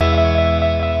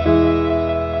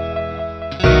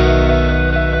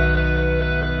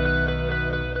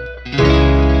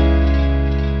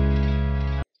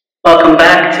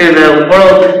to the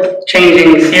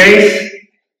world-changing series.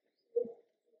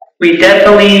 We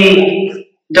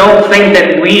definitely don't think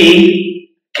that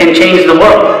we can change the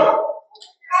world.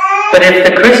 But if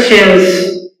the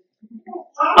Christians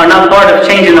are not part of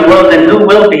changing the world, then who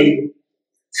will be?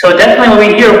 So definitely when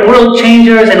we hear world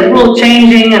changers and world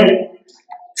changing, and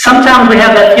sometimes we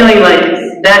have that feeling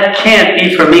like, that can't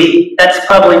be for me. That's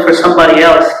probably for somebody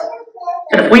else.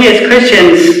 But if we as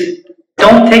Christians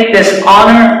don't take this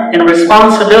honor and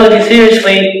responsibility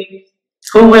seriously,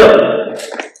 who will?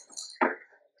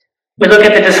 We look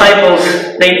at the disciples,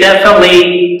 they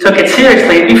definitely took it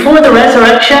seriously. Before the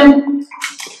resurrection,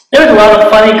 there was a lot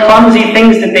of funny, clumsy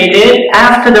things that they did.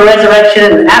 After the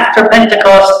resurrection and after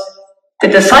Pentecost, the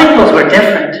disciples were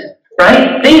different,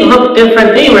 right? They looked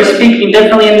different, they were speaking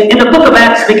differently. In the book of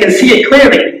Acts, we can see it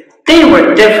clearly. They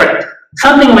were different.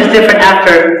 Something was different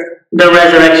after the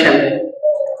resurrection.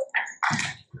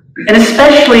 And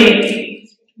especially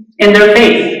in their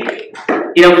faith.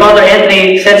 You know, Father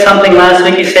Anthony said something last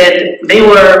week. He said they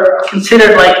were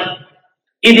considered like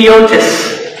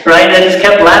idiotus, right? I just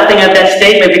kept laughing at that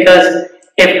statement because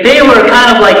if they were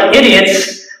kind of like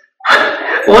idiots,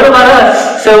 what about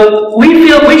us? So we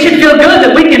should feel good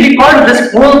that we can be part of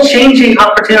this world-changing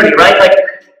opportunity, right? Like,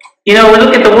 you know, we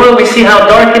look at the world, we see how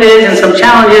dark it is and some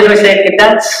challenges, we say, okay,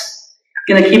 that's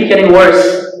going to keep getting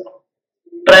worse.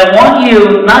 But I want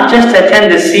you not just to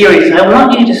attend this series, I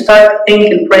want you to start to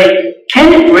think and pray,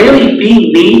 can it really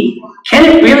be me? Can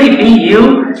it really be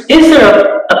you? Is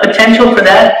there a potential for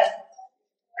that?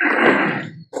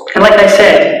 And like I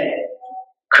said,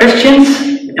 Christians,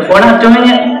 if we're not doing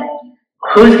it,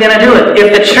 who's going to do it?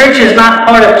 If the church is not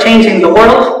part of changing the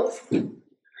world,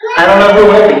 I don't know who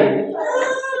will be.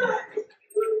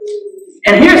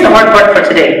 And here's the hard part for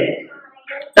today.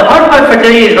 The hard part for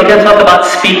today is we're going to talk about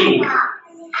speaking.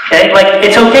 Okay? Like,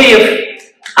 it's okay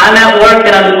if I'm at work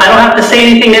and I don't have to say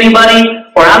anything to anybody,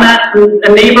 or I'm at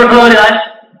a neighborhood,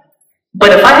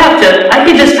 but if I have to, I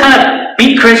can just kind of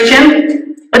be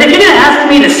Christian. But if you're going to ask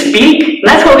me to speak, and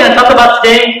that's what we're going to talk about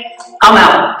today, I'm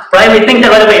out, right? We think that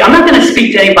right away. I'm not going to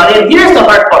speak to anybody. And here's the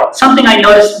hard part. Something I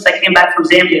noticed since I came back from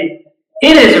Zambia.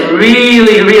 It is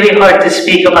really, really hard to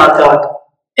speak about God.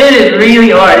 It is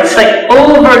really hard. It's like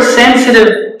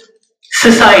oversensitive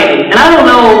society. And I don't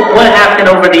know what happened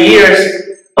over the years,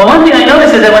 but one thing I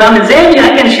noticed is that when I'm in Zambia,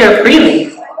 I can share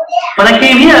freely. When I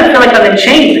came here, I feel like I'm in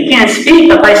chains. I can't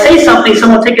speak. If I say something,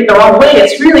 someone will take it the wrong way.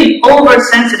 It's really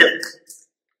oversensitive.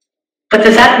 But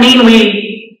does that mean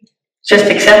we just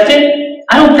accept it?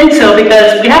 I don't think so,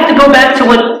 because we have to go back to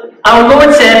what our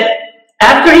Lord said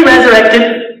after He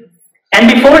resurrected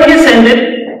and before He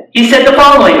ascended. He said the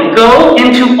following: go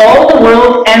into all the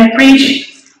world and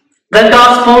preach the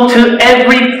gospel to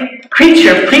every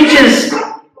creature. Preach is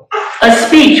a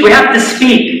speech. We have to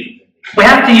speak. We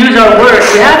have to use our words.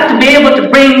 We have to be able to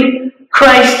bring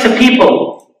Christ to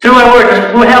people through our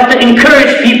words. We have to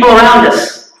encourage people around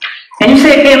us. And you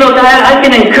say, okay, look, I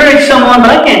can encourage someone,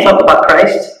 but I can't talk about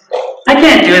Christ. I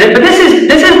can't do it. But this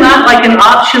is not like an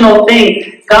optional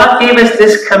thing. God gave us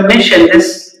this commission,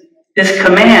 this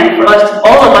command for us,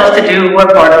 all of us to do who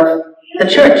are part of the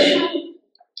church.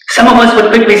 Some of us would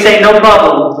quickly say, no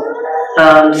problem.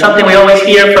 Something we always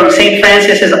hear from St.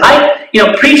 Francis is,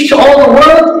 preach to all the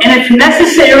world, and if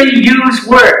necessary, use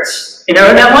words. You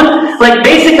heard that one? Like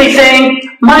basically saying,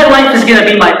 my life is going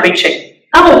to be my preaching.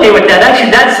 I'm okay with that.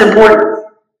 Actually, that's important.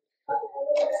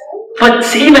 But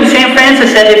even St.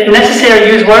 Francis said, if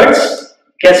necessary, use words.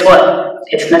 Guess what?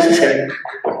 It's necessary.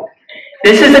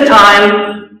 This is the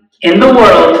time in the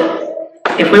world,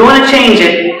 if we want to change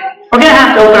it, we're going to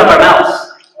have to open up our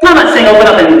mouths. I'm not saying open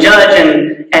up and judge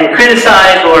and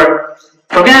criticize, or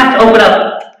we're going to have to open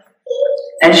up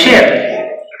and share.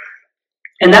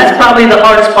 And that's probably the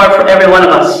hardest part for every one of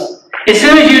us. As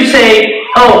soon as you say,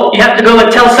 oh, you have to go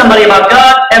and tell somebody about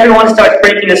God, everyone starts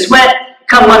breaking a sweat.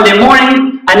 Come Monday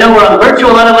morning, I know we're on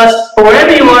virtual, a lot of us, but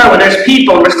wherever you are, where there's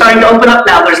people, and we're starting to open up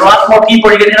now, there's a lot more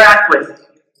people you can interact with.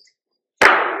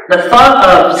 The thought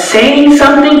of saying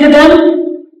something to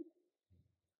them,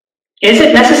 is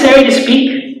it necessary to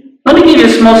speak? Let me give you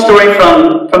a small story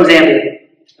from Zambia.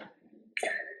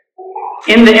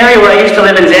 In the area where I used to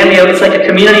live in Zambia, it's like a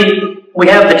community. We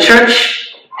have the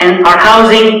church, and our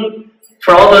housing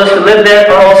for all those who live there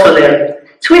are also there.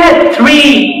 So we had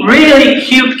 3 really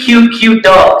cute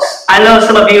dogs. I know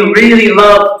some of you really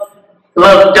love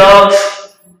dogs.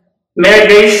 Mary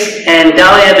Grace and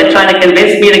Dahlia have been trying to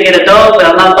convince me to get a dog, but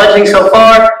I'm not budging so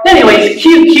far. Anyways,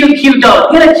 cute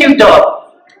dog. Get a cute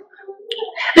dog.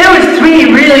 There was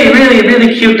 3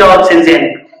 really cute dogs in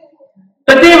Zambia.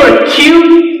 But they were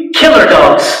cute killer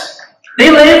dogs. They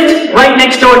lived right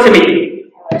next door to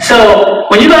me. So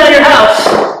when you got out of your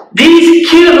house, these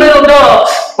cute little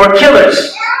dogs were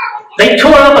killers. They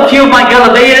tore up a few of my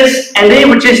Galaveas, and they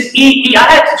would just eat. I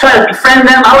had to try to befriend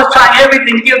them. I was trying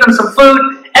everything, give them some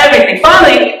food, everything.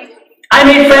 Finally, I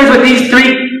made friends with these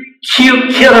 3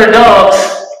 cute killer dogs.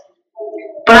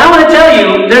 But I want to tell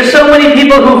you, there's so many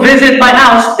people who visit my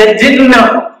house that didn't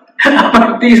know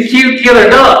about these cute killer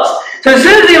dogs. So as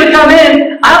soon as they would come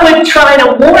in, I would try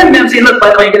to warn them, say, look,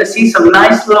 by the way, you're going to see some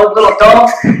nice little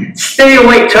dogs. Stay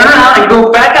away, turn around and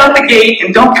go back out the gate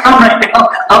and don't come right now.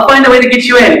 I'll find a way to get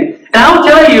you in. And I'll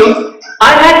tell you,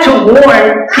 I had to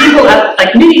warn people,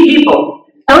 like many people.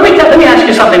 Now let me ask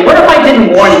you something. What if I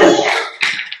didn't warn them?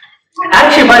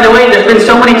 Actually, by the way, there's been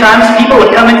so many times people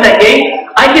would come into that gate,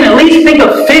 I can at least think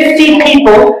of 50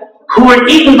 people who were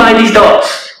eaten by these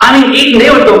dogs. I mean, eaten, they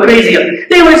would go crazy.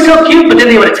 They were so cute, but then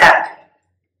they would attack.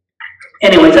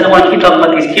 Anyways, I don't want to keep talking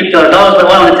about these cute killer dogs, but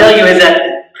what I want to tell you is that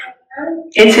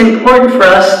it's important for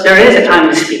us, there is a time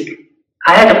to speak.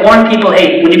 I had to warn people,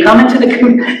 hey, when you come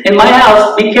in my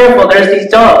house, be careful, there's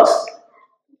these dogs.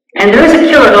 And there is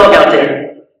a killer dog out there.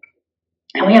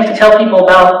 And we have to tell people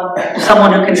about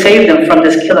someone who can save them from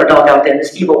this killer dog out there,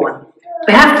 this evil one.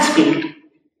 We have to speak.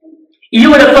 You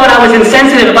would have thought I was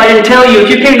insensitive if I didn't tell you, if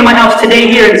you came to my house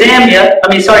today here in here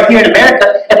in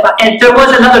America, if there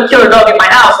was another killer dog in my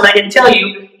house and I didn't tell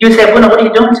you, you would say, well, what are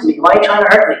you doing to me? Why are you trying to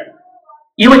hurt me?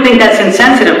 You would think that's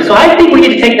insensitive. So I think we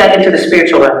need to take that into the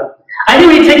spiritual realm. I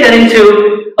think we need to take that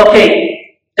into,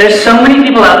 okay, there's so many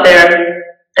people out there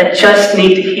that just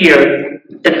need to hear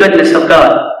the goodness of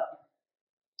God.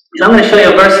 And I'm going to show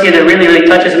you a verse here that really, really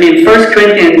touches me. In 1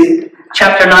 Corinthians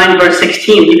chapter 9, verse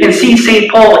 16, you can see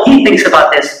St. Paul, what he thinks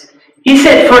about this. He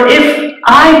said, for if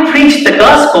I preach the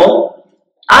gospel,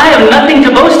 I have nothing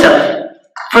to boast of.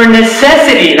 For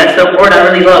necessity, that's the word I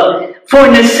really love. For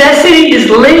necessity is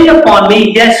laid upon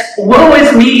me. Yes, woe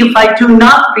is me if I do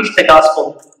not preach the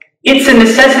gospel. It's a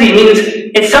necessity. It means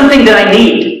it's something that I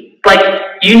need. Like,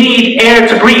 you need air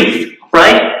to breathe,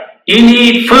 right? You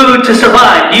need food to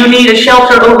survive. You need a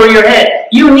shelter over your head.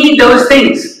 You need those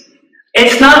things.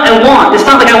 It's not a want. It's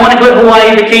not like I want to go to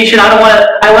Hawaii vacation. I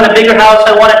want a bigger house.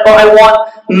 I want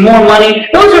more money.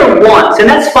 Those are wants, and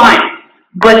that's fine.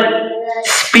 But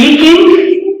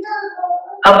speaking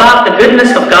about the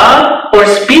goodness of God, or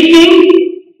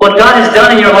speaking what God has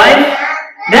done in your life,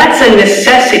 that's a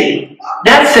necessity.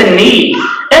 That's a need.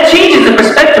 That changes the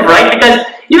perspective, right? Because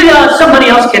somebody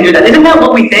else can do that. Isn't that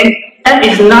what we think? That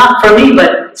is not for me,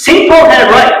 but St. Paul had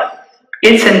it right.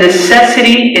 It's a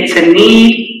necessity, it's a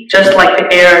need, just like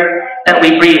the air that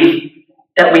we breathe.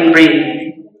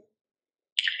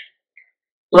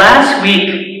 Last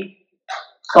week,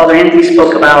 Father Anthony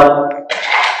spoke about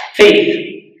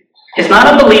faith. It's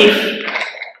not a belief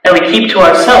that we keep to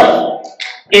ourselves.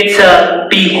 It's a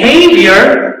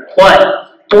behavior,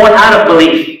 what? Born out of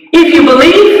belief. If you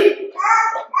believe,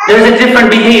 there's a different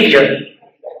behavior.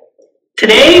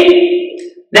 Today,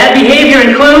 that behavior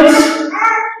includes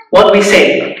what we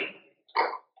say,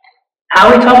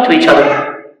 how we talk to each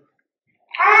other.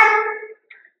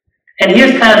 And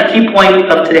here's kind of the key point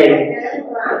of today.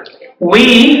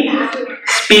 We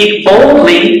speak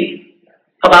boldly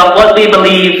about what we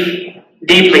believe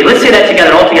deeply. Let's say that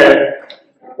together, all together.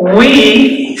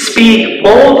 We speak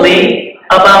boldly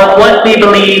about what we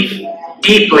believe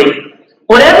deeply.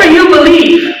 Whatever you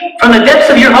believe from the depths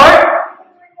of your heart,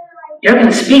 you're going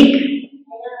to speak.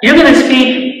 You're going to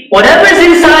speak whatever is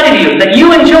inside of you that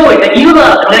you enjoy, that you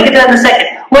love. I'm going to get to that in a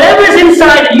second. Whatever is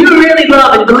inside that you really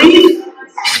love and believe,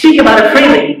 speak about it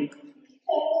freely.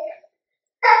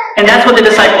 And that's what the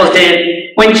disciples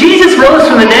did. When Jesus rose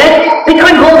from the dead, they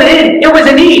couldn't hold it in. It was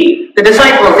a need. The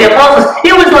disciples, the apostles,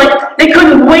 it was like they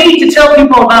couldn't wait to tell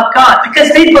people about God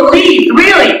because they believed,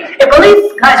 really.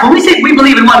 Guys, when we say we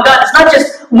believe in one God, it's not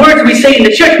just words we say in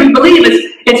the church. We believe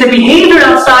it's a behavior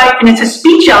outside and it's a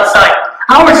speech outside.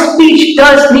 Our speech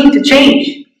does need to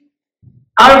change.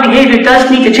 Our behavior does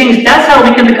need to change. That's how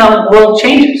we can become world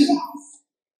changers.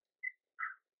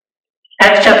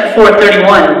 Acts chapter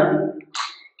 4:31.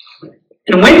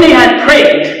 And when they had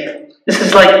prayed, this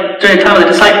is like during the time of the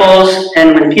disciples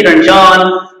and when Peter and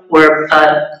John were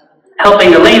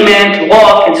helping the lame man to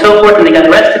walk and so forth, and they got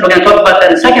arrested. We're going to talk about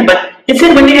that in a second. But it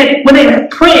said when they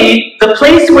had prayed, the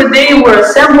place where they were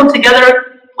assembled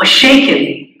together was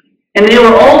shaken. And they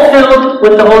were all filled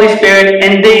with the Holy Spirit,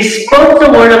 and they spoke the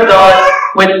word of God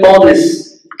with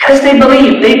boldness. Because they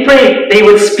believed, they prayed, they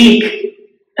would speak.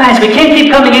 Guys, we can't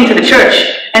keep coming into the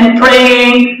church and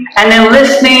praying, and then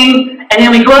listening, and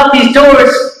then we go out these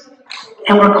doors,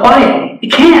 and we're quiet.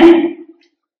 It can't.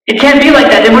 It can't be like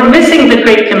that. And we're missing the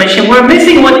Great Commission. We're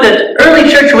missing what the early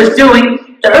church was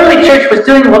doing. the early church was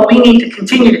doing what we need to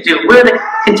continue to do. We're the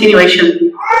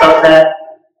continuation of that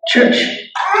church.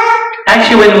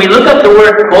 Actually, when we look up the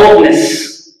word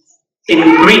boldness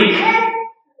in Greek,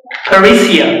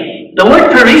 parisia, the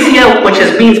word parisia, which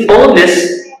means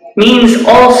boldness, means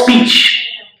all speech.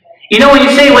 You know, when you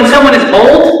say when someone is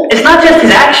bold, it's not just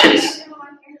his actions.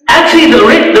 Actually,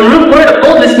 the root word of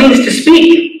boldness means to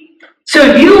speak. So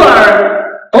if you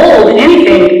are bold in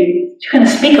anything, you're going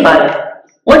to speak about it.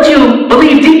 What you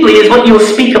believe deeply is what you will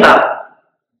speak about.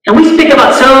 And we speak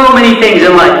about so many things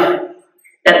in life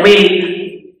that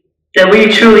we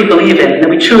truly believe in, that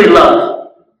we truly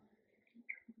love.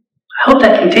 I hope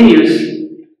that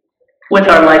continues with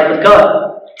our life with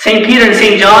God. St. Peter and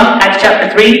St. John, Acts chapter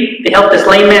 3, they helped this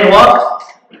lame man walk.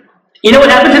 You know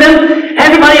what happened to them?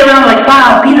 Everybody around like,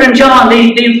 wow, Peter and John,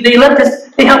 they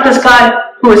helped this guy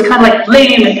who was kind of like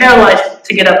lame and paralyzed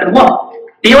to get up and walk.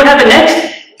 Do you know what happened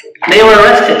next? They were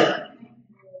arrested.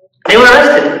 They were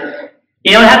arrested.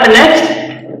 You know what happened next?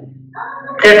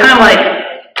 They're kind of like,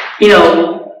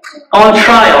 on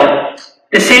trial.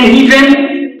 The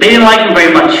Sanhedrin, they didn't like him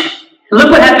very much.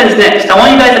 Look what happens next. I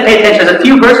want you guys to pay attention. There's a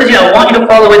few verses here. I want you to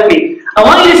follow with me. I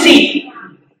want you to see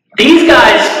these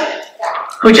guys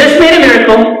who just made a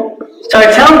miracle,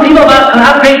 started telling people about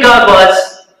how great God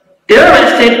was. They're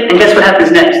arrested, and guess what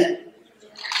happens next?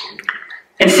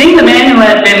 And seeing the man who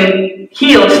had been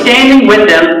healed standing with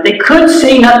them, they could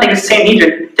say nothing to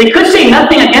Sanhedrin. They could say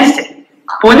nothing against it.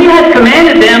 But when they had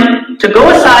commanded them to go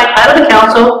aside out of the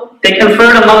council, they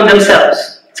conferred among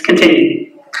themselves. Let's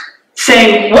continue.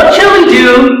 Saying, what shall we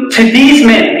do to these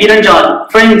men, Peter and John?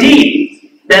 For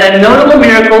indeed, that a notable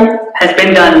miracle has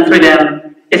been done through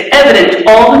them is evident to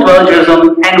all who dwell in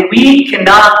Jerusalem, and we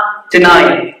cannot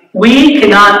deny it. We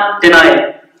cannot deny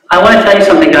it. I want to tell you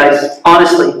something, guys,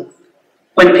 honestly.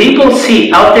 When people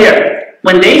see out there,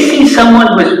 when they see someone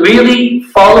who is really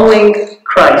following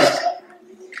Christ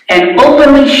and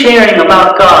openly sharing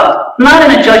about God, not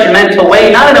in a judgmental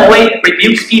way, not in a way that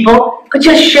rebukes people, but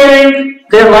just sharing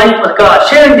their life with God,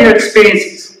 sharing their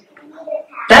experiences.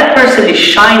 That person is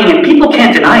shining and people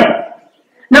can't deny it.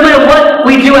 No matter what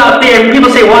we do out there, people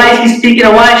say, why is he speaking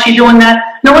or why is she doing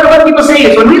that? No matter what people say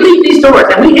is when we leave these doors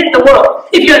and we hit the world,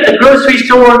 if you're at the grocery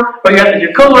store or you're with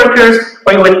your coworkers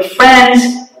or you're with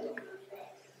friends,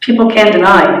 people can't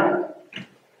deny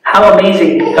how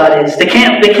amazing God is. They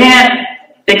can't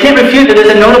refute that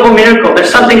there's a notable miracle.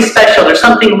 There's something special. There's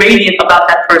something radiant about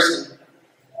that person.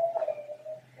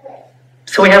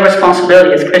 So we have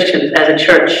responsibility as Christians, as a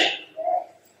church.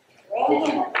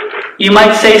 You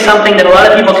might say something that a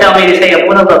lot of people tell me, they say,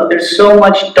 well, look, there's so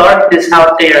much darkness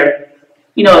out there.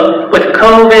 You know, with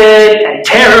COVID and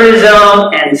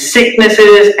terrorism and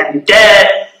sicknesses and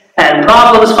debt and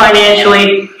problems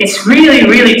financially, it's really,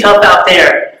 really tough out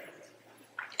there.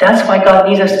 That's why God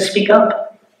needs us to speak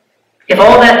up. If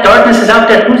all that darkness is out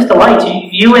there, who's the light?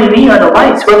 You and me are the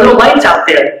lights. We're little lights out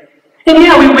there. And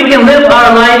yeah, we can live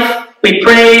our life. We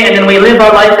pray and then we live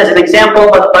our life as an example,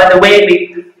 but by the way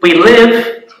we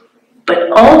live,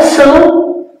 but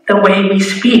also the way we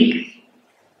speak.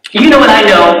 You know and I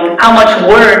know how much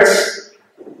words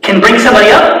can bring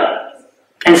somebody up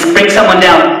and bring someone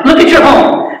down. Look at your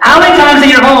home. How many times in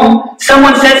your home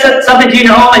someone said something to you in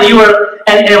your home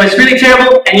and it was really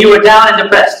terrible and you were down and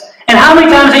depressed? And how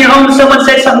many times in your home someone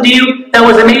said something to you that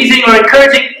was amazing or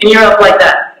encouraging and you're up like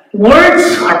that?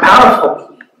 Words are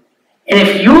powerful. And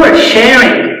if you are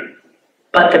sharing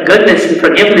about the goodness and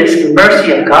forgiveness and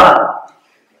mercy of God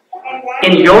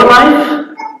in your life,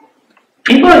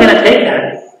 people are going to take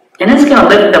that. And it's going to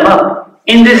lift them up.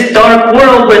 In this dark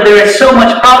world where there is so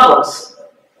much problems,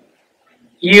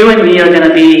 you and me are going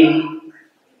to be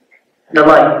the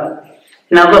light.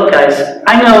 Now look, guys,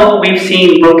 I know we've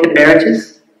seen broken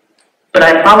marriages, but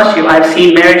I promise you I've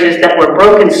seen marriages that were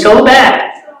broken so bad.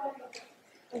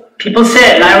 People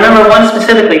said, and I remember one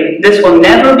specifically, this will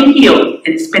never be healed.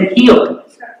 It's been healed.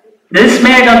 This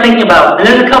marriage I'm thinking about, and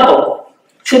there's a couple.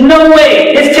 Said, no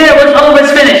way, it's terrible, it's over,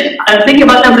 it's finished. I'm thinking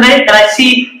about them today, and I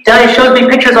see, Daddy shows me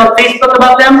pictures on Facebook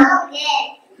about them.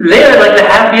 They're like the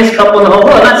happiest couple in the whole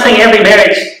world. I'm not saying every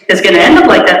marriage is going to end up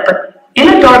like that, but in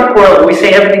a dark world where we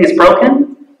say everything is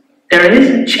broken, there is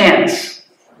a chance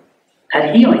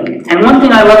at healing. And one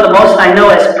thing I love the most, I know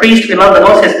as priests we love the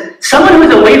most, is someone who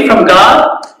is away from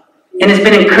God and has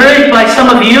been encouraged by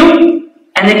some of you,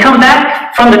 and they come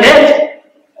back from the dead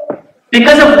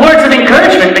because of words of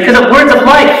encouragement, because of words of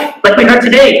life, like we heard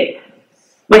today.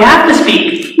 We have to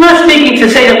speak. I'm not speaking to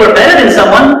say that we're better than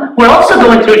someone. We're also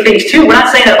going through things too. We're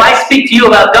not saying that if I speak to you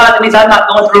about God, that means I'm not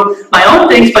going through my own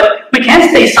things, but we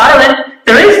can't stay silent.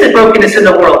 There is the brokenness in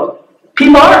the world.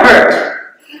 People are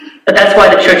hurt. But that's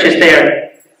why the church is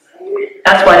there.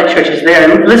 That's why the church is there.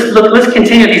 And let's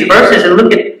continue these verses and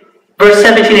look at verse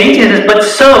 17 and 18. It says, but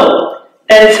so,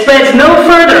 that it spreads no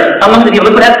further among the people.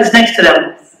 Look what happens next to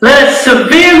them. Let us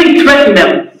severely threaten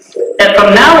them that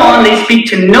from now on they speak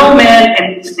to no man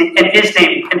in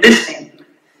this name.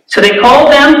 So they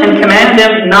called them and commanded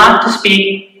them not to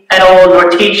speak at all nor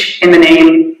teach in the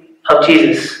name of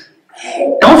Jesus.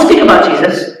 Don't speak about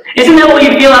Jesus. Isn't that what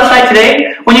you feel outside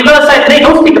today? When you go outside today,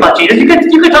 don't speak about Jesus. You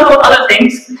could talk about other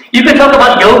things. You could talk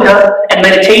about yoga and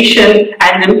meditation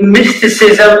and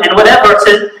mysticism and whatever. It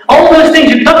says, all those things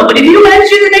you can talk about. But if you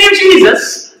mention the name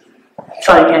Jesus,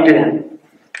 sorry, you can't do that.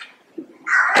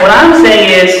 What I'm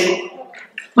saying is,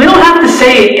 we don't have to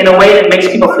say it in a way that makes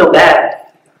people feel bad.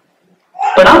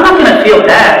 But I'm not going to feel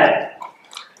bad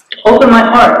to open my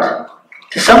heart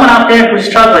to someone out there who's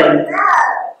struggling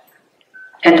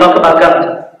and talk about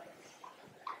God.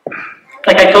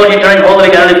 Like I told you during Holy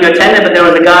Week, I don't know if you attended, but there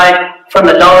was a guy from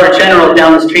the Dollar General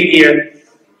down the street here.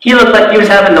 He looked like he was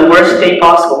having the worst day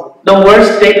possible. The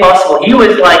worst day possible. He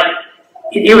was like,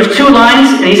 it was 2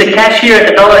 lines, and he's a cashier at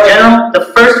the Dollar General.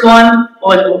 The first one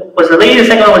was the lady, the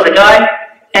second one was the guy,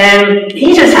 and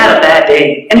he just had a bad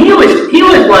day. And he was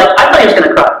like, I thought he was going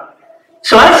to cry.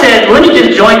 So I said, let me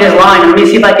just join his line, and let me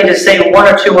see if I can just say 1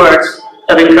 or 2 words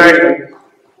of encouragement.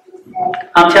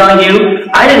 I'm telling you,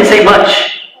 I didn't say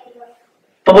much.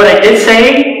 But what I did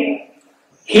say,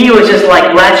 he was just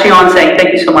like latching on saying,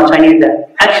 thank you so much, I need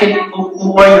that. Actually,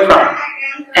 where are you from?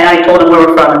 And I told him where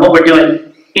we're from and what we're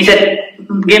doing. He said,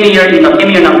 give me your email, give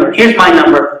me your number. Here's my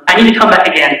number. I need to come back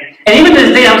again. And even to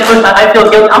this day, I feel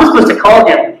guilty. I'm supposed to call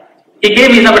him. He gave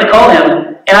me his number to call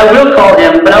him, and I will call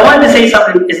him. But I wanted to say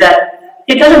something, is that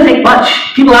it doesn't take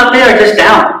much. People out there are just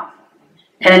down.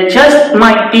 And it just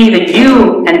might be that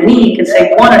you and me can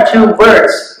say 1 or 2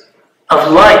 words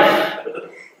of life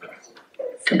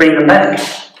to bring them back.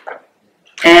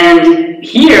 And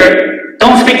here,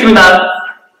 don't speak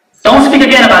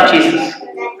again about Jesus.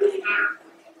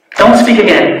 Don't speak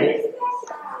again.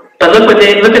 But look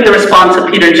at the response of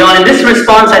Peter and John. And this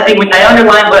response, I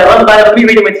underlined what I love about it. Let me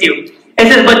read it with you.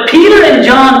 It says, but Peter and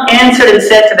John answered and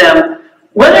said to them,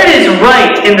 whether it is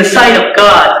right in the sight of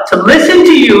God to listen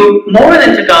to you more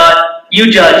than to God, you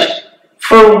judge.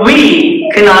 For we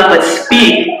cannot but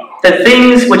speak the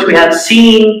things which we have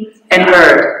seen and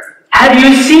heard. Have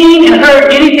you seen and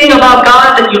heard anything about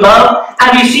God that you love?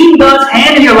 Have you seen God's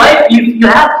hand in your life? You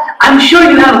have. I'm sure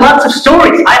you have lots of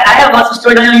stories. I have lots of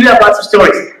stories. I know you have lots of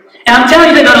stories. And I'm telling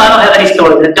you that, no, I don't have any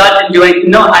stories. That God didn't do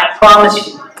anything. No, I promise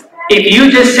you. If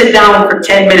you just sit down for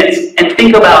 10 minutes and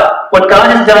think about what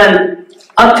God has done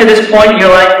up to this point in your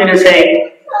life, you're going to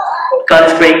say, God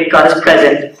is great, God is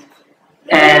present.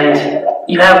 And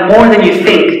you have more than you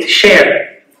think to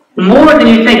share. More than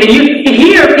you think. And you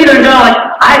hear Peter and John like,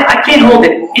 I can't hold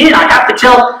it in. I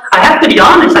have to be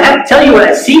honest. I have to tell you what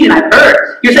I've seen and I've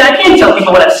heard. You say, I can't tell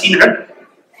people what I've seen and heard.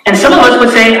 And some of us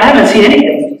would say, I haven't seen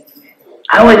anything.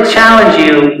 I would challenge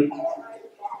you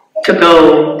to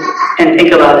go and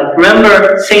think about it.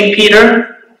 Remember St.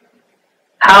 Peter?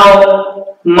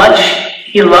 How much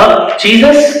he loved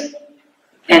Jesus?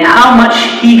 And how much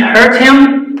he hurt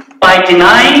him by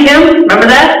denying him? Remember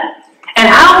that? And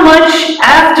how much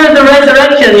after the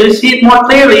resurrection, you see it more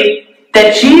clearly,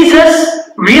 that Jesus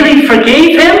really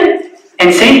forgave him?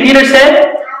 And St. Peter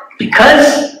said,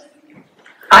 because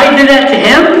I did that to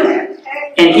him,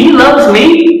 and he loves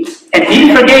me, and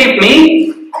he forgave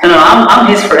me, no, I'm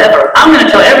his forever. I'm going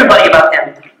to tell everybody about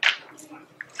him.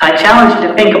 I challenge you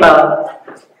to think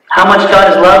about how much God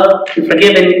has loved and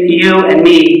forgiven you and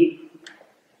me,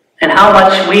 and how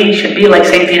much we should be like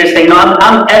St. Peter, saying, no,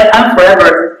 I'm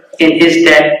forever in his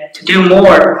debt to do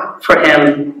more for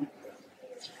him.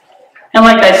 And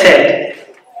like I said,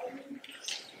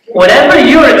 whatever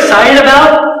you're excited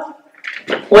about,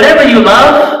 whatever you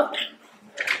love,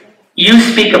 you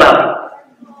speak about.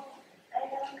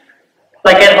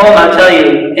 Like at home, I'll tell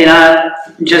you,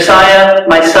 Josiah,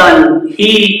 my son,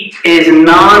 he is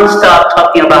non-stop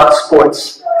talking about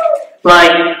sports.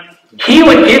 Like, he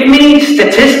would give me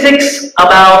statistics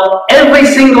about every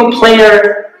single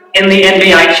player in the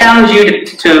NBA. I challenge you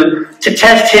to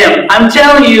test him. I'm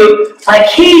telling you, like,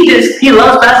 he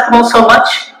loves basketball so much.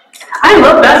 I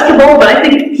love basketball, but I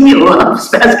think he loves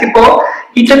basketball.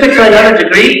 He took it to another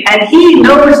degree, and he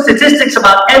knows statistics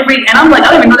about and I'm like,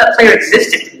 I don't even know that player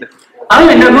existed. I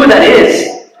don't even know who that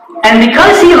is. And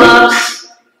because he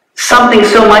loves something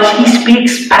so much, he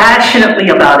speaks passionately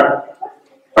about it.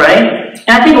 Right? And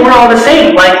I think we're all the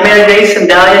same. Like Mary Grace and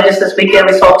Dahlia, just this weekend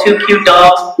we saw 2 cute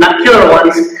dogs, not killer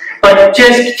ones, but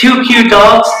just 2 cute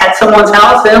dogs at someone's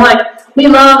house. And they're like, we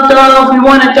love dogs, we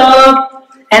want a dog.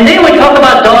 And they would talk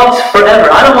about dogs forever.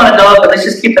 I don't want a dog, but let's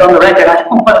just keep it on the record. I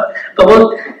don't want, but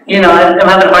we'll, I'm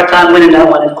having a hard time winning that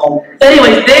one at home.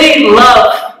 Anyways, they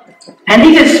love, and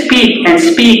they just speak and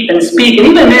speak and speak. And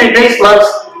even Mary Grace loves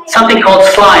something called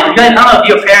slime. You guys, I don't know if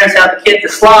your parents have the kids, the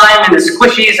slime and the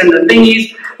squishies and the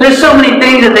thingies. There's so many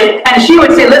things that they, and she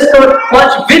would say, let's go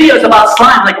watch videos about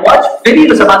slime. Like, watch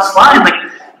videos about slime. Like,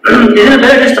 isn't it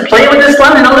better just to play with this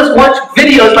slime? And let's watch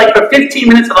videos like for 15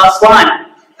 minutes about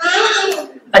slime.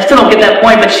 I still don't get that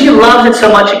point, but she loves it so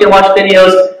much she can watch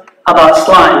videos about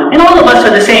slime. And all of us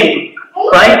are the same,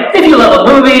 right? If you love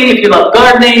a movie, if you love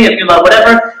gardening, if you love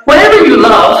whatever you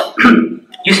love,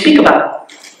 you speak about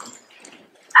it.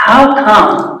 How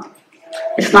come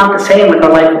it's not the same with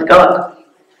our life with God?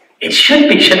 It should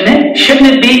be, shouldn't it? Shouldn't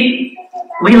it be,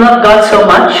 we love God so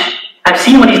much, I've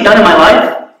seen what He's done in my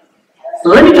life.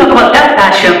 Let me talk about that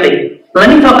passionately. Let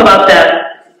me talk about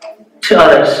that to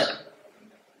others.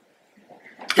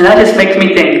 And that just makes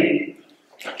me think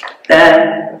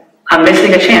that I'm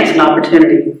missing a chance, an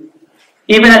opportunity.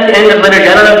 Even at the end of liturgy,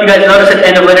 I don't know if you guys notice at the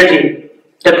end of liturgy,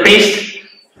 the priest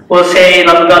will say, in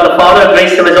love of God the Father,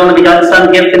 grace of His only begotten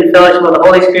Son, gift and fellowship of the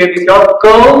Holy Spirit be with you.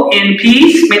 Go in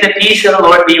peace, may the peace of the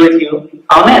Lord be with you.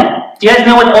 Amen. Do you guys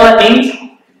know what all that means?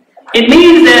 It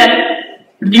means that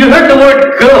you heard the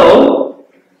word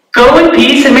go in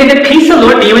peace, and may the peace of the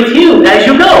Lord be with you as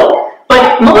you go.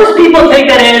 But most people take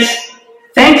that as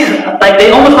thanks, like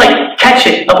they almost like catch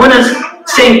it. Abuna's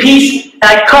saying peace, and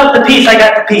I caught the peace, I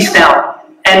got the peace now.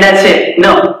 And that's it.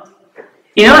 No.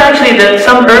 You know, actually,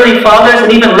 some early fathers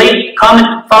and even late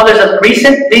common fathers of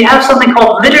recent, they have something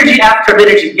called liturgy after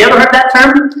liturgy. You ever heard that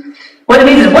term? What it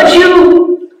means is what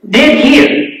you did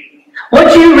here,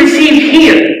 what you received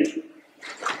here,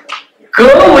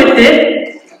 go with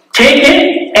it, take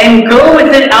it, and go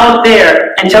with it out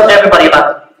there and tell everybody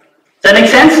about it. Does that make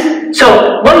sense?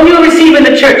 So, what you receive in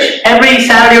the church every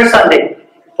Saturday or Sunday,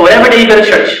 or whatever day you go to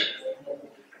church,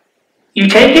 you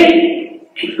take it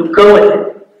and you go with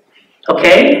it.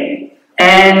 Okay?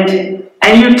 And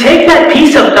you take that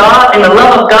peace of God and the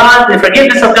love of God and the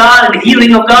forgiveness of God and the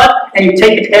healing of God, and you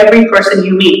take it to every person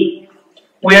you meet.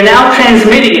 We are now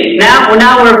transmitting it. Now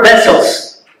we're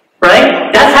vessels.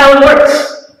 Right? That's how it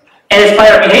works. And it's by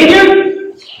our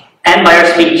behavior and by our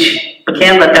speech. We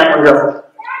can't let that one go.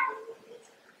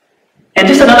 And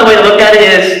just another way to look at it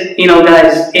is,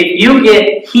 guys, if you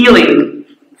get healing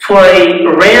for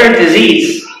a rare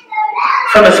disease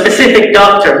from a specific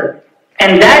doctor,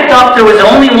 and that doctor was the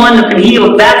only one who can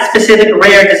heal that specific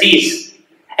rare disease,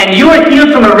 and you are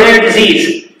healed from a rare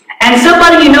disease, and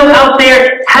somebody you know out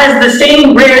there has the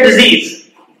same rare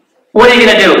disease, what are you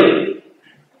going to do?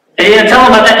 Are you going to tell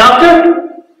them about that doctor?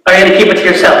 Or are you going to keep it to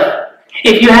yourself?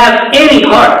 If you have any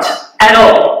heart at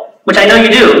all, which I know you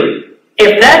do,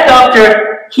 if that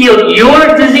doctor healed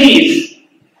your disease,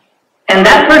 and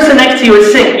that person next to you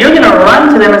is sick, you're going to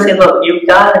run to them and say, look, you've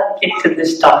got to get to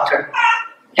this doctor.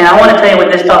 And I want to tell you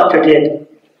what this doctor did.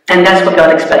 And that's what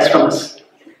God expects from us.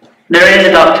 There is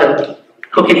a doctor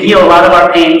who can heal a lot of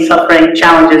our pain, suffering,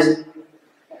 challenges,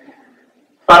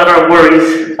 a lot of our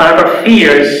worries, a lot of our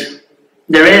fears.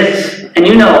 There is, and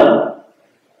you know,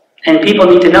 and people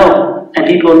need to know, and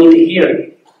people need to hear.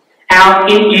 Now,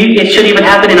 it should even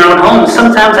happen in our own homes.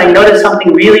 Sometimes I notice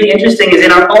something really interesting is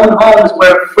in our own homes,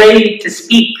 we're afraid to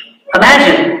speak.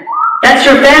 Imagine, that's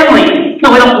your family.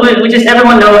 No, we just,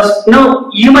 everyone knows. No,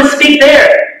 you must speak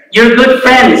there. Your good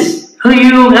friends, who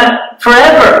you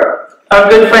forever are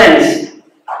good friends.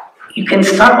 You can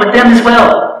start with them as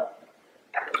well.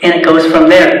 And it goes from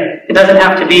there. It doesn't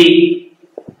have to be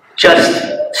just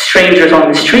strangers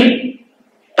on the street.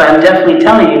 But I'm definitely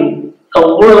telling you,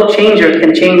 a world changer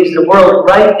can change the world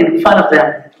right in front of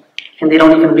them, and they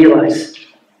don't even realize.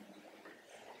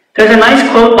 There's a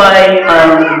nice quote by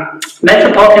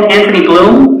Metropolitan Anthony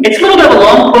Bloom. It's a little bit of a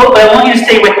long quote, but I want you to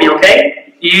stay with me,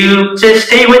 okay? You just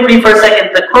stay with me for a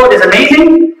second. The quote is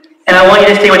amazing, and I want you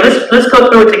to stay with me. Let's go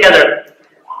through it together.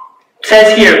 It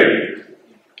says here,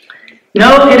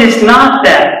 no, it is not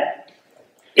that.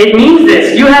 It means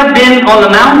this. You have been on the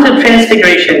Mount of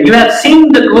Transfiguration. You have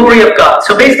seen the glory of God.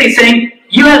 So basically saying,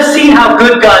 you have seen how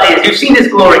good God is. You've seen His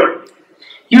glory.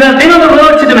 You have been on the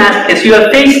road to Damascus. You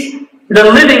have faced the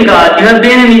living God. You have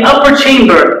been in the upper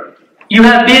chamber. You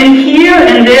have been here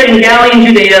and there in Galilee and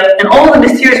Judea and all the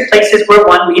mysterious places where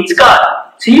one meets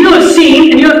God. So you have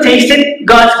seen and you have tasted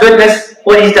God's goodness,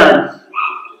 what He's done.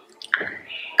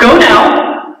 Go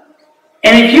now.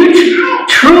 And if you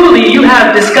truly you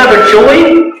have discovered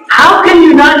joy, how can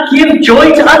you not give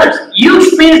joy to others? You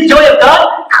experience the joy of God,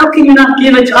 how can you not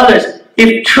give it to others?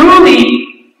 If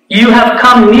truly you have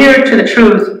come near to the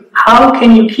truth, how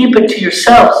can you keep it to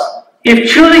yourselves?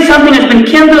 If truly something has been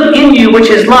kindled in you, which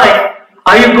is life,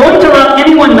 are you going to allow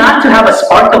anyone not to have a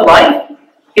spark of life?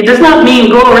 It does not mean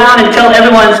go around and tell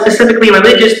everyone specifically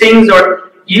religious things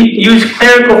or you use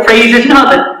clerical phrases,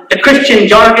 the Christian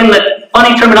jargon, the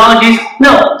funny terminologies.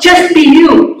 No, just be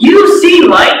you. You see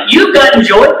light. You've gotten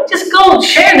joy. Just go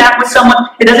share that with someone.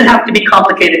 It doesn't have to be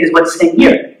complicated, is what's saying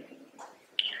here.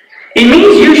 It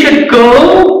means you should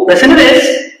go, listen to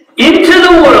this, into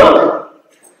the world,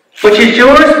 which is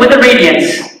yours with a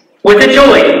radiance, with a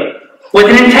joy, with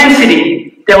an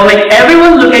intensity that will make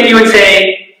everyone look at you and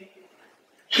say,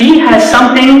 he has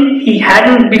something he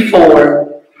hadn't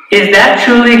before. Is that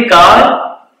truly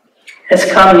God has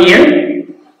come near?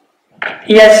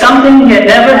 He has something he had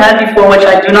never had before, which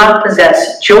I do not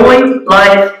possess. Joy,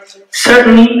 life,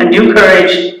 certainty, a new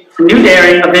courage, a new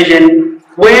daring, a vision.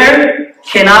 Where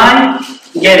can I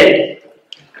get it?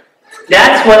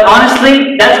 That's what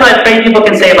I pray people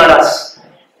can say about us.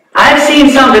 I've seen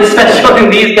something special in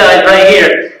these guys right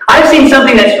here. I've seen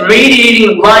something that's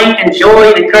radiating light and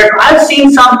joy and encouragement. I've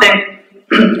seen something,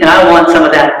 and I want some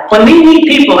of that. When we meet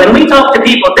people and we talk to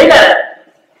people, they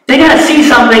gotta see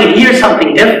something and hear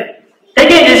something different. They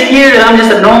can't just hear that I'm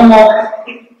just a normal.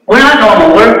 We're not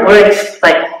normal. We're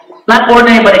like not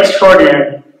ordinary but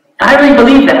extraordinary. And I really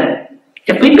believe that.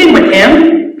 If we've been with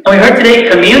Him and we heard today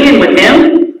communion with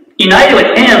Him, united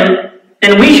with Him,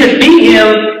 then we should be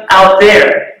Him out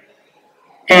there.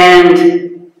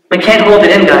 And we can't hold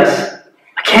it in, guys.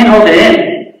 I can't hold it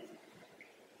in.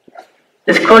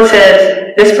 This quote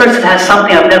says, this person has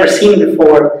something I've never seen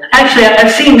before. Actually,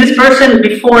 I've seen this person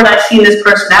before and I've seen this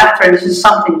person after, and this is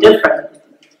something different.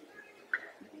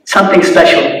 Something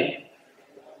special.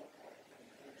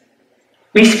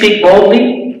 We speak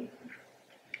boldly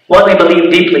what we believe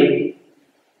deeply.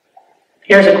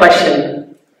 Here's a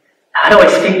question. How do I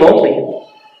speak boldly?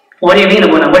 What do you mean,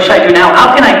 Abuna? What should I do now?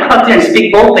 How can I come there and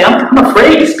speak boldly? I'm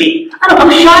afraid to speak. I'm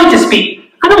shy to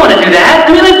speak. I don't want to do that.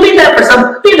 I mean, leave that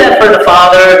for the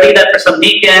Father, leave that for some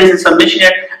deacons and some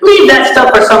missionaries. Leave that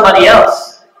stuff for somebody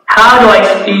else. How do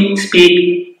I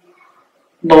speak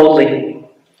boldly?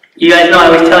 You guys know I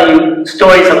always tell you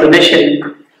stories of the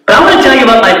mission. But I want to tell you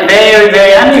about my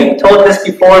I know you've told this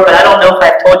before, but I don't know if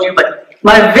I've told you, but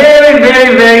my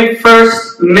very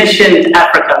first mission to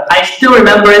Africa. I still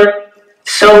remember it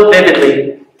so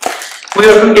vividly. It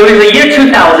was the year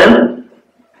 2000,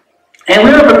 and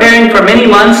we were preparing for many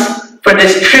months for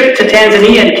this trip to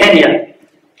Tanzania and Kenya.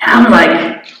 And I'm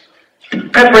like, the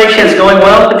preparation is going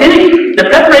well, but then the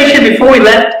preparation before we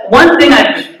left, one thing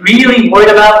I was really worried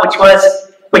about, which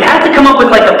was we had to come up with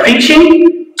like a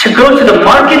preaching to go to the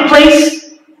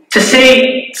marketplace to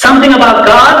say something about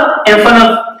God in front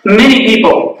of many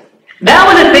people. That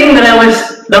was the thing that I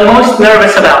was the most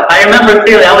nervous about. I remember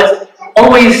clearly, I was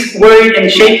always worried and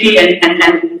shaky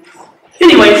and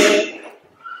anyways,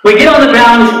 we get on the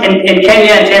ground in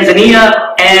Kenya and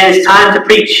Tanzania, and it's time to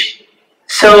preach.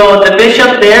 So the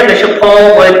bishop there, Bishop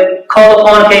Paul, would call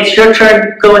upon, okay, it's your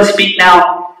turn, go and speak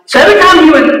now. So every time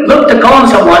he would look to call on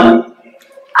someone,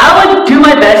 I would do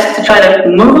my best to try to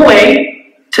move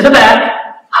away to the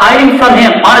back, hiding from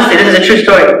him. Honestly, this is a true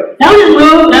story. Now just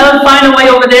move, now find a way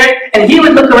over there, and he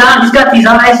would look around, he's got these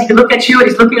eyes, he can look at you, and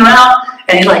he's looking around,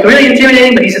 and he's like really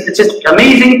intimidating, but it's just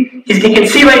amazing. He can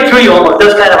see right through you almost,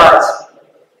 those kind of eyes.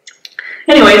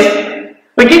 Anyways,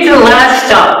 we get to the last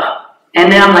stop,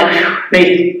 and then I'm like,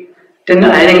 maybe. I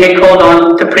didn't get called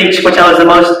on to preach, which I was the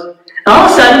most. And all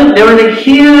of a sudden, there was a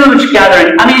huge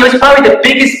gathering. I mean, it was probably the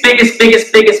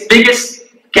biggest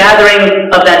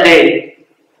gathering of that day.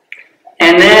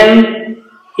 And then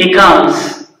he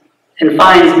comes and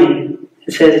finds me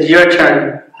and says, it's your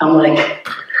turn. I'm like,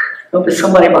 I hope there's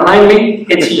somebody behind me.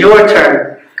 It's your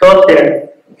turn. Go up there.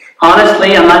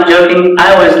 Honestly, I'm not joking.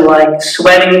 I was like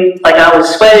sweating, I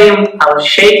was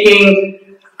shaking.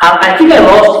 I think I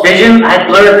lost vision. I had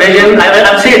blurred vision.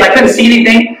 I'm serious, I couldn't see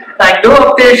anything. I go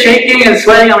up there shaking and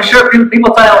sweating. I'm sure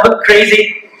people thought I looked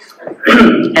crazy.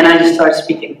 And I just started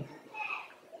speaking.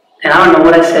 And I don't know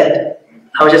what I said.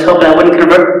 I was just hoping I wouldn't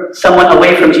convert someone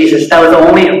away from Jesus. That was the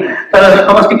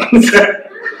only concern.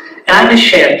 And I just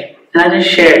shared. And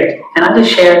I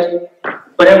just shared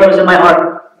whatever was in my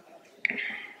heart.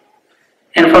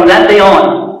 And from that day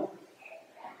on,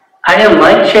 I didn't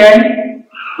like sharing,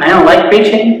 I didn't like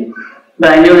preaching,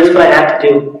 but I knew that's what I had to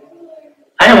do.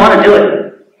 I didn't want to do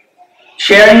it.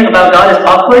 Sharing about God is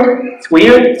awkward, it's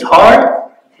weird, it's hard.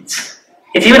 It's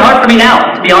even hard for me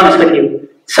now, to be honest with you.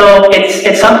 So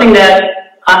it's something that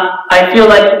I feel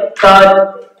like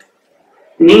God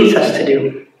needs us to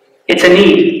do. It's a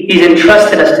need. He's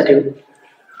entrusted us to do.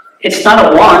 It's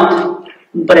not a want,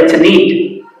 but it's a need.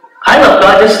 I love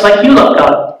God just like you love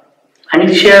God. I need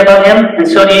to share about him, and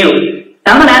so do you.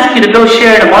 Now, I'm going to ask you to go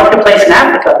share in a marketplace in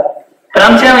Africa. But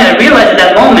I'm telling you, I realized at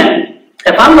that moment,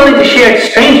 if I'm willing to share to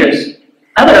strangers,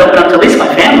 I better open up to at least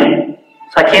my family.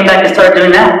 So I came back and started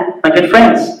doing that, my good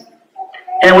friends.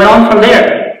 And it went on from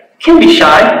there. I can't be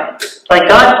shy. Like,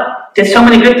 God did so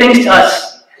many good things to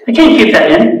us. I can't keep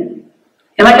that in.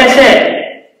 And like I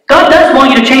said, God does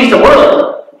want you to change the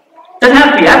world. It doesn't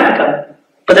have to be Africa.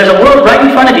 But there's a world right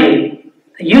in front of you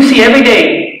that you see every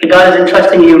day that God is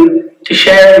entrusting you to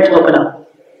share and to open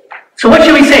up. So what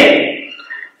should we say?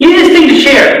 Easiest thing to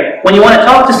share when you want to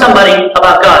talk to somebody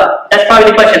about God. That's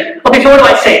probably the question. Okay, so what do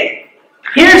I say?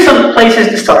 Here's some places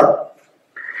to start.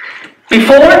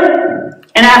 Before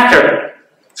and after.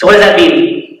 So what does that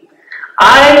mean?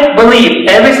 I believe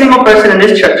every single person in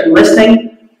this church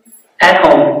listening at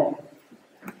home,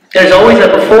 there's always a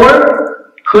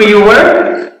before, who you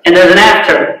were, and there's an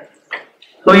after,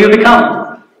 who you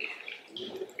become.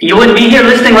 You wouldn't be here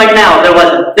listening right now if there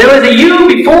wasn't. There was a you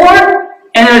before,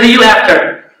 and there was a you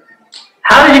after.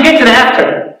 How did you get to the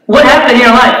after? What happened in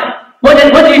your life? What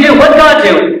did you do? What did God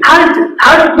do?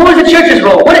 What was the church's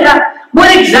role?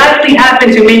 What exactly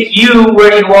happened to make you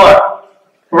where you are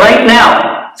right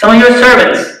now? Some of your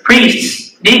servants,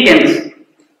 priests, deacons,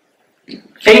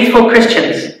 faithful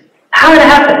Christians. How did it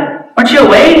happen? Weren't you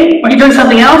away? Weren't you doing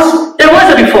something else? There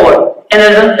was a before, and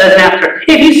there's an after.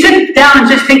 If you sit down and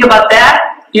just think about that,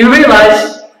 you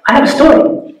realize, I have a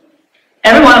story.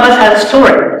 Every one of us has a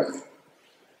story.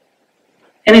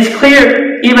 And it's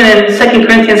clear, even in 2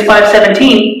 Corinthians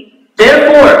 5:17,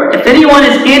 therefore, if anyone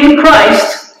is in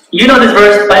Christ, you know this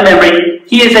verse by memory,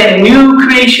 he is a new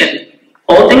creation.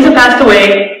 Old things have passed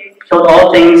away, so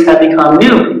all things have become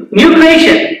new. New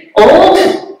creation.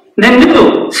 Old, then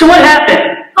new. So what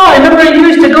happened? Oh, I remember I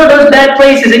used to go to those bad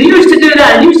places, and used to do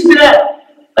that, and used to do that.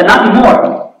 But not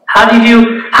anymore. How did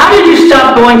you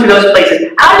stop going to those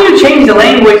places? How do you change the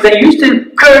language that you used to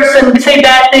curse and say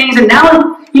bad things, and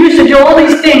now you used to do all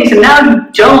these things, and now you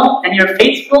don't, and you're a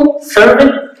faithful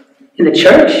servant in the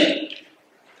church?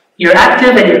 You're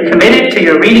active, and you're committed to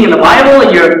your reading in the Bible,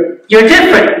 and you're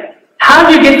different. How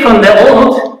do you get from the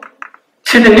old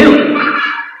to the new?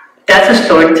 That's a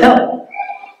story to tell.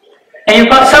 And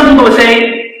some people would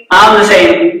say, I'm the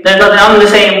same. There's nothing, I'm the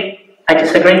same. I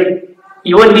disagree.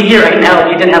 You wouldn't be here right now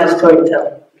if you didn't have a story to tell.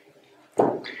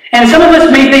 And some of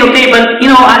us may think, okay, but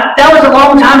that was a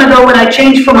long time ago when I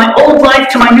changed from my old life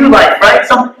to my new life, right?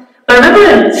 But remember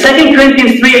in 2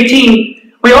 Corinthians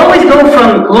 3:18, we always go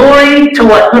from glory to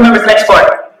what? Who remembers the next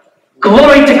part?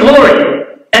 Glory to glory.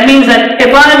 That means that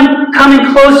if I'm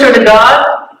coming closer to God,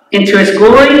 into His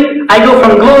glory, I go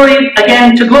from glory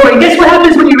again to glory. Guess what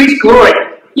happens when you reach glory?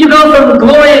 You go from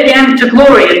glory again to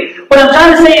glory. And what I'm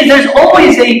trying to say is there's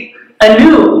always a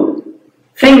new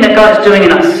thing that God is doing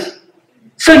in us.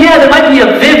 So yeah, there might be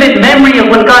a vivid memory of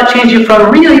when God changed you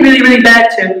from really, really, really bad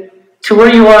to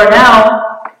where you are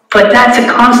now, but that's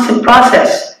a constant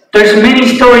process. There's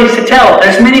many stories to tell.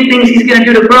 There's many things He's going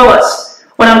to do to grow us.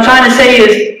 What I'm trying to say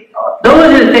is,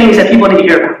 those are the things that people need to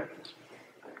hear about.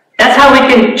 That's how we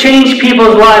can change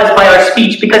people's lives by our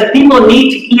speech, because people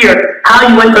need to hear how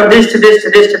you went from this to this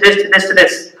to this to this to this to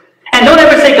this. And don't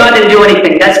ever say God didn't do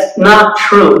anything. That's not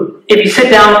true. If you sit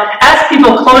down, ask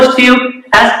people close to you,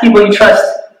 ask people you trust,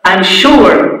 I'm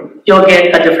sure you'll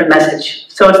get a different message.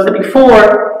 So it's the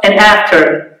before and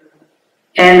after.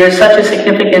 And there's such a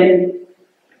significant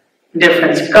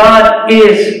difference. God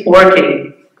is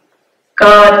working.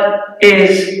 God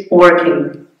is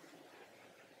working.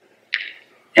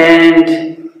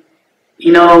 And,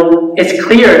 it's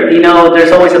clear,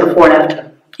 there's always a before and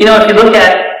after. If you look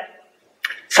at,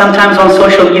 sometimes on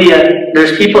social media,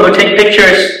 there's people who take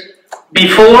pictures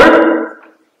before,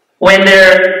 when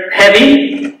they're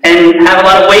heavy and have a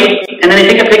lot of weight, and then they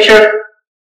take a picture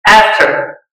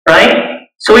after, right?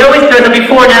 So there's a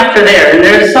before and after there. And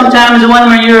there's sometimes one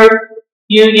where you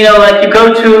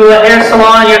go to a hair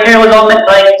salon, your hair was all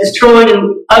destroyed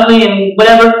and ugly and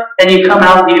whatever, and you come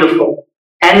out beautiful.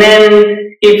 And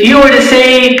then if you were to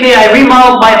say, okay, I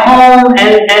remodeled my home,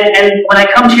 and when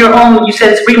I come to your home, you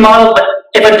said it's remodeled, but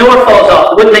if a door falls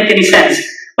off, it wouldn't make any sense.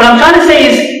 What I'm trying to say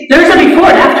is, there's a before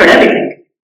and after in everything.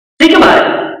 Think about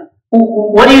it.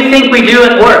 What do you think we do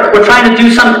at work? We're trying to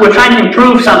do something, we're trying to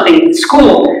improve something. In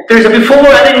school, there's a before,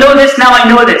 I didn't know this, now I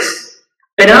know this.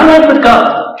 But in our life with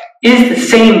God, it is the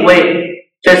same way.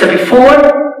 There's a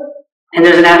before, and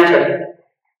there's an after.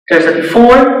 There's a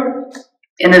before,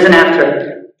 and there's an after.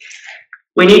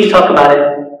 We need to talk about it.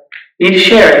 We need to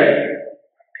share it.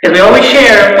 Because we always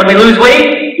share when we lose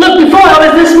weight. Look, before I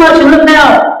was this much, and look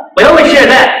now. We always share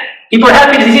that. People are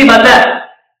happy to see about that.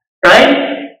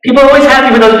 Right? People are always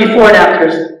happy with those before and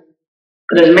afters.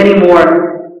 but there's many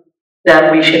more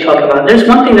that we should talk about. There's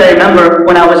one thing that I remember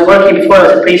when I was working before I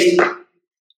was a priest,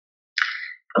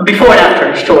 before and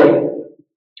after story.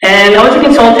 And I was a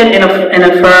consultant in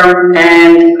a firm,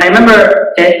 and I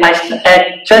remember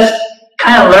I just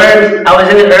kind of learned, I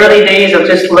was in the early days of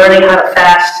just learning how to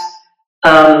fast,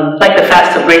 like the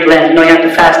fast of Great Lent. You know, you have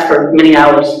to fast for many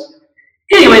hours.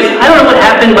 Anyways, I don't know what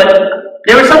happened, but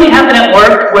there was something happened at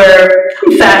work where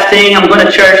I'm fasting, I'm going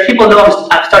to church, people know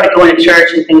I've started going to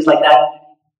church and things like that.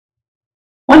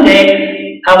 One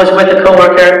day, I was with a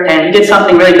coworker, and he did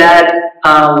something really bad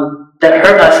that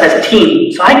hurt us as a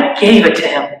team. So I gave it to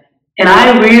him. And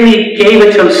I really gave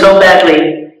it to him so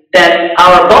badly that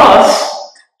our boss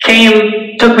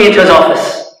took me into his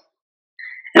office.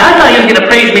 And I thought he was going to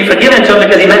praise me for giving it to him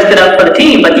because he messed it up for the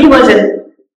team, but he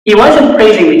wasn't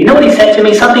praising me. You know what he said to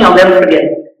me? Something I'll never forget.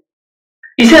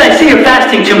 He said, I see you're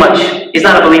fasting too much. He's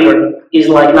not a believer. He's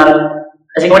like, not a...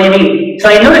 I said, what do you mean? So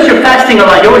I notice you're fasting a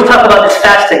lot. You always talk about this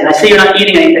fasting. I see you're not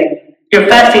eating anything. You're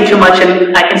fasting too much,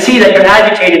 and I can see that you're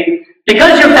agitated.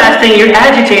 Because you're fasting, you're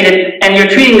agitated, and you're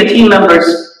treating the team members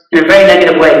in a very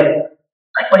negative way.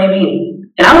 Like, what do you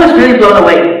mean? And I was really blown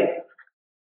away.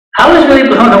 I was really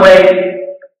blown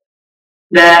away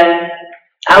that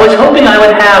I was hoping I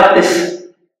would have this,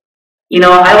 you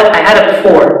know, I had it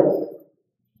before,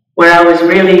 where I was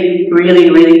really, really,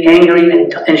 really angry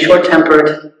and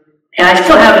short-tempered. And I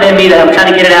still have it in me that I'm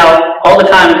trying to get it out all the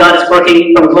time. God is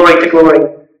working from glory to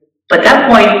glory. But that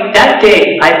point, that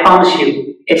day, I promise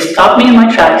you, it stopped me in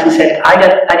my tracks and said, I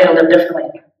gotta live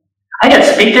differently. I gotta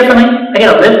speak differently. I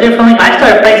gotta live differently. I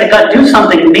started praying that God do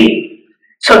something in me.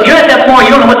 So if you're at that point, you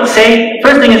don't know what to say,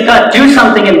 first thing is, God, do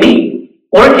something in me.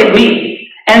 Work in me.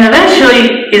 And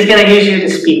eventually, He's gonna use you to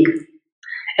speak.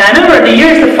 And I remember the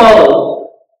years that followed,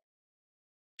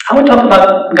 I would talk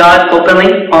about God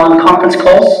openly on conference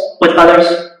calls with others.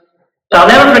 But I'll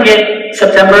never forget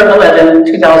September 11,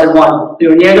 2001. We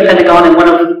were near the Pentagon in one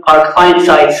of our client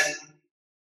sites.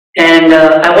 And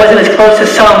I wasn't as close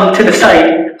as some to the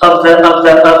site of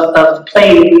the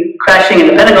plane crashing in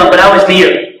the Pentagon, but I was near.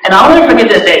 And I'll never forget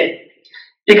this day,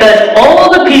 because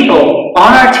all the people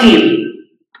on our team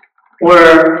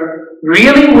were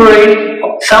really worried.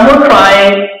 Some were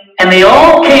crying, and they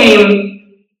all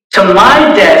came to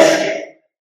my desk,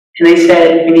 and they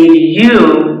said, we need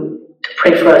you to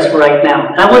pray for us right now.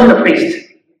 And I wasn't a priest.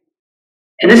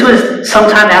 And this was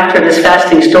sometime after this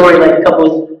fasting story, like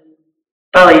probably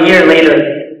a year later.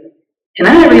 And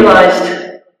then I realized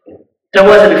there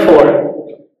was a before,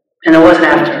 and there was an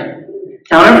after.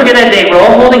 Now, I'll never forget that day. We're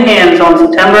all holding hands on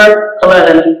September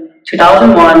 11,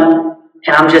 2001,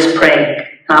 and I'm just praying.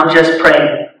 I'm just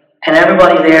praying. And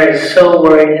everybody there is so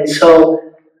worried and so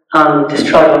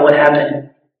distraught about what happened.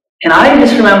 And I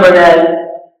just remember that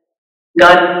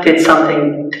God did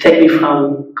something to take me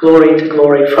from glory to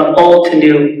glory, from old to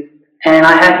new. And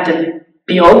I had to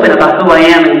be open about who I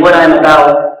am and what I'm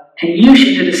about. And you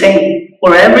should do the same,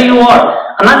 wherever you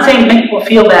are. I'm not saying make people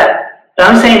feel bad, but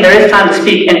I'm saying there is time to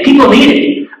speak. And people need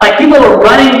it. Like, people were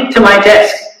running to my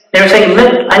desk. They were saying,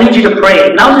 I need you to pray.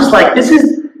 And I was just like, this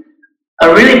is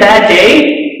a really bad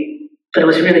day, but it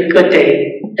was a really good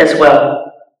day as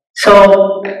well.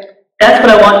 So that's what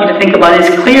I want you to think about.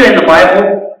 It's clear in the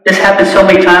Bible. This happens so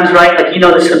many times, right? Like, you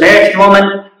know, the Samaritan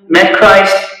woman met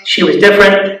Christ. She was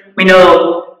different. We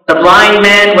know the blind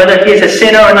man, whether he is a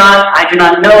sinner or not, I do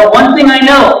not know. One thing I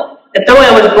know, that though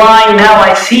I was blind, now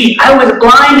I see. I was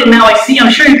blind and now I see.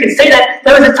 I'm sure you can say that.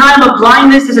 There was a time of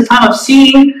blindness, there's a time of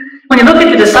seeing. When you look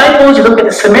at the disciples, you look at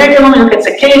the Samaritan woman, you look at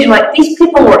Zacchaeus, you're like, these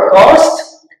people were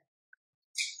lost.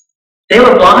 They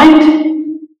were blind,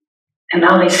 and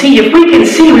now they see. If we can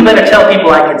see, we better tell people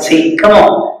I can see. Come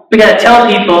on. We got to tell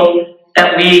people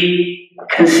that we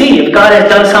can see. If God has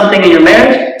done something in your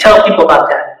marriage, tell people about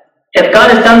that. If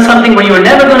God has done something where you were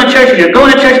never going to church, and you're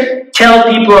going to church, tell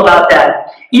people about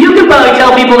that. You can probably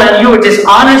tell people that you were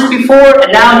dishonest before,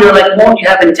 and now you're like more, you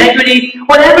have integrity.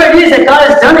 Whatever it is that God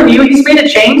has done in you, He's made a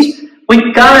change.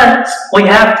 We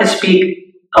have to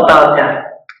speak about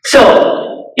that.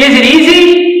 So, is it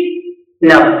easy?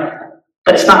 No.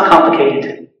 But it's not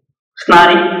complicated. It's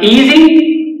not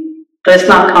easy, but it's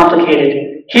not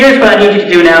complicated. Here's what I need you to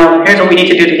do now. Here's what we need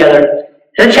to do together.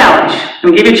 It's a challenge. I'm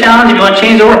going to give you a challenge. If you want to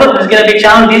change the world, there's going to be a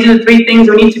challenge. These are the 3 things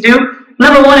we need to do.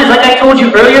 Number 1 is, like I told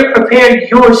you earlier, prepare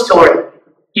your story.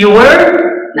 You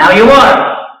were, now you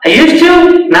are. I used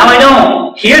to, now I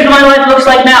don't. Here's what my life looks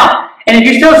like now. And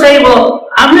if you still say, well,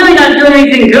 I'm really not doing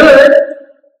anything good,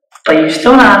 but you're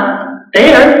still not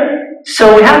there.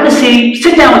 So we have to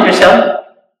sit down with yourself.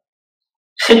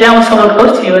 Sit down with someone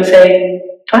close to you and say,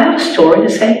 do I have a story to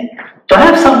say? Do I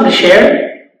have something to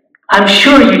share? I'm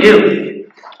sure you do.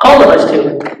 All of us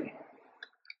do.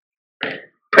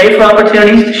 Pray for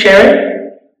opportunities to share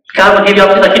it. God will give you,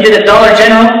 like you did at Dollar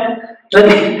General,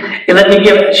 let me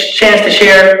give a chance to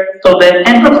share a little bit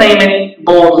and proclaim it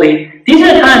boldly. These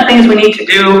are the kind of things we need to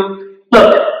do.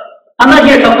 Look, I'm not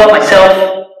here to talk about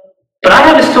myself, but I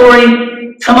have a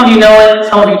story. Some of you know it,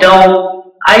 some of you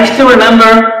don't. I still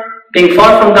remember being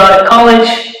far from God at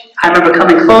college. I remember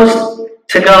coming close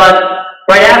to God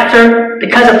right after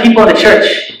because of people in the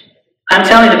church. I'm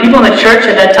telling you, the people in the church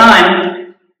at that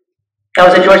time, I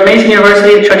was at George Mason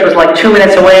University, the church was like 2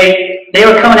 minutes away. They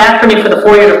were coming after me for the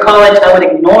 4 years of college. I would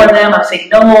ignore them. I'd say,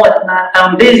 no,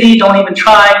 I'm busy, don't even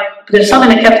try. But there's something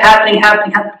that kept happening.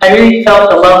 I really felt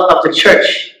the love of the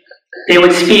church. They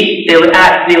would speak, they would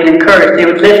act, they would encourage, they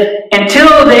would lift,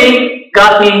 until they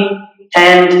got me,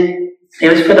 and it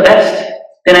was for the best.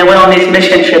 Then I went on these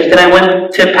mission trips, then I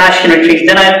went to passion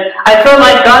retreats, then I felt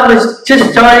like God was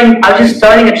just starting, I was just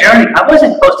starting a journey. I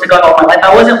wasn't close to God all my life.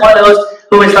 I wasn't one of those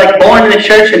who was like born in the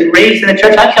church and raised in the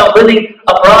church. I kept living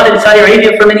abroad in Saudi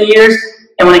Arabia for many years,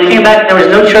 and when I came back, there was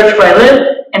no church where I lived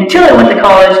until I went to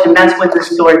college, and that's when the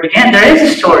story began. There is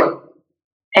a story.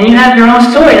 And you have your own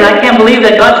story, and I can't believe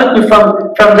that God took me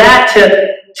from that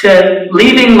to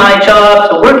leaving my job,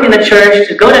 to work in the church,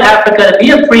 to go to Africa, to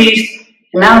be a priest,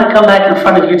 and now to come back in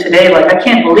front of you today. Like, I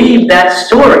can't believe that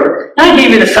story. And I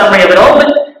gave you the summary of it all, but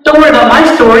don't worry about my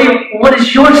story. What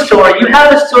is your story? You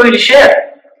have a story to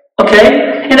share,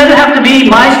 okay? It doesn't have to be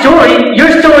my story.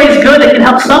 Your story is good. It can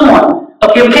help someone,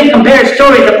 okay? We can't compare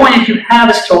stories. The point is you have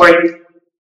a story,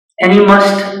 and you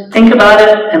must think about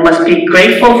it, and must be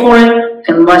grateful for it,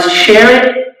 and must share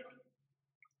it,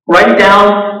 write it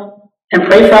down, and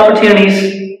pray for opportunities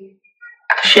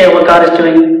to share what God is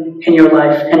doing in your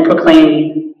life and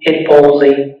proclaim it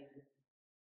boldly.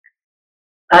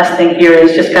 Last thing here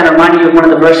is just kind of remind you of one of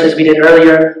the verses we did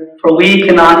earlier. For we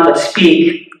cannot but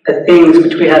speak the things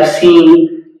which we have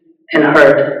seen and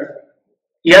heard.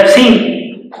 You have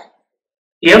seen.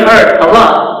 You have heard a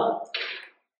lot.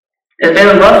 There's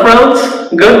been rough roads,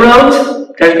 good roads.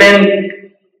 There's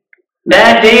been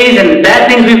bad days and bad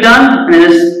things we've done, and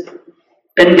there's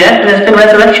been death and there's been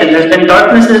resurrection. There's been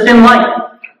darkness, there's been light.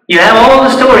 You have all the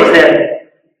stories there.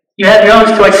 You have your own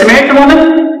story. Samaritan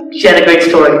woman, she had a great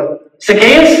story.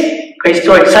 Zacchaeus, great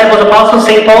story. Disciples, apostles,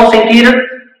 St. Paul, St. Peter,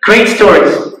 great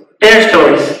stories. Their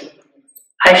stories.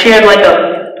 I shared like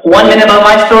a 1 minute about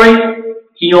my story.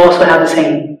 You also have the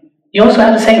same. You also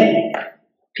have the same.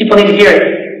 People need to hear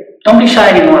it. Don't be shy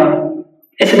anymore.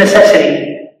 It's a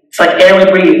necessity. It's like air we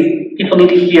breathe. People need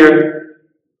to hear.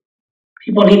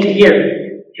 People need to hear.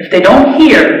 If they don't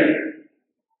hear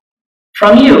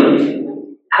from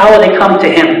you, how will they come to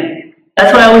Him?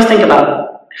 That's what I always think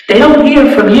about. If they don't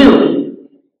hear from you,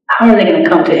 how are they going to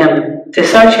come to Him? This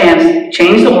is our chance to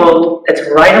change the world that's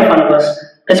right in front of us.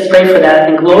 Let's pray for that,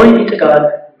 and glory be to God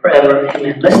forever.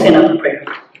 Amen. Let's stand up and pray.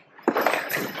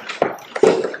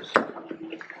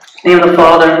 In the name of the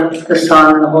Father, the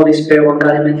Son, and the Holy Spirit, one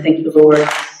God. Amen. Thank you, Lord,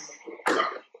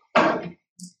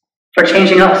 for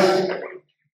changing us.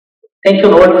 Thank you,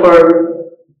 Lord, for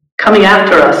coming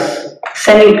after us,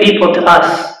 sending people to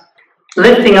us,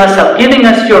 lifting us up, giving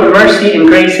us your mercy and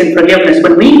grace and forgiveness.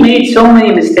 When we made so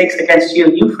many mistakes against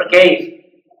you, you forgave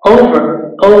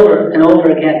over and over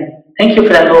again. Thank you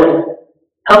for that, Lord.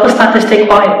 Help us not to stay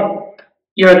quiet.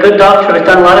 You're a good doctor who has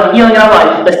done a lot of healing in our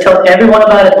life. Let's tell everyone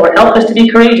about it, Lord. Help us to be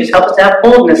courageous. Help us to have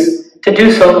boldness to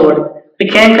do so, Lord. We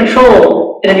can't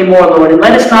control it anymore, Lord. And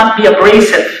let us not be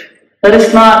abrasive. Let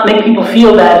us not make people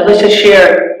feel bad. Let's just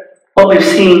share what we've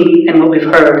seen and what we've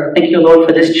heard. Thank you, Lord,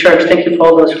 for this church. Thank you for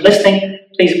all those who are listening.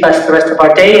 Please bless the rest of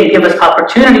our day and give us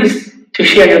opportunities to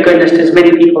share your goodness to as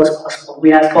many people as possible.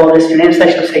 We ask all this in the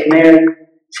intercession of St. Mary,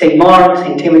 St. Mark,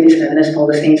 St. Timothy, St. Agnes, and all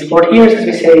the saints. Lord, hear us as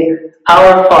we say,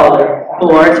 Our Father,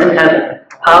 who art in heaven,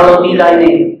 hallowed be thy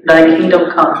name. Thy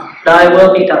kingdom come, thy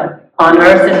will be done, on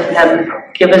earth and in heaven.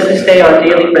 Give us this day our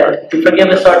daily bread, and forgive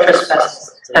us our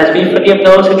trespasses, as we forgive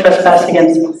those who trespass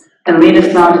against us. And lead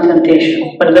us not into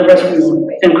temptation, but deliver us from evil.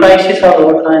 In Christ Jesus our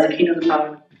Lord, thine is the kingdom and the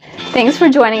power. Thanks for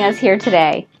joining us here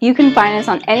today. You can find us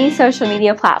on any social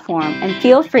media platform, and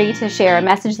feel free to share a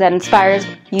message that inspires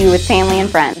you with family and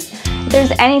friends. If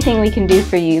there's anything we can do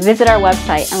for you, visit our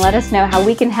website and let us know how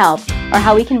we can help or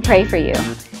how we can pray for you.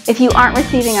 If you aren't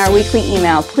receiving our weekly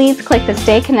email, please click the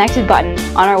Stay Connected button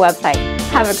on our website.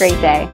 Have a great day.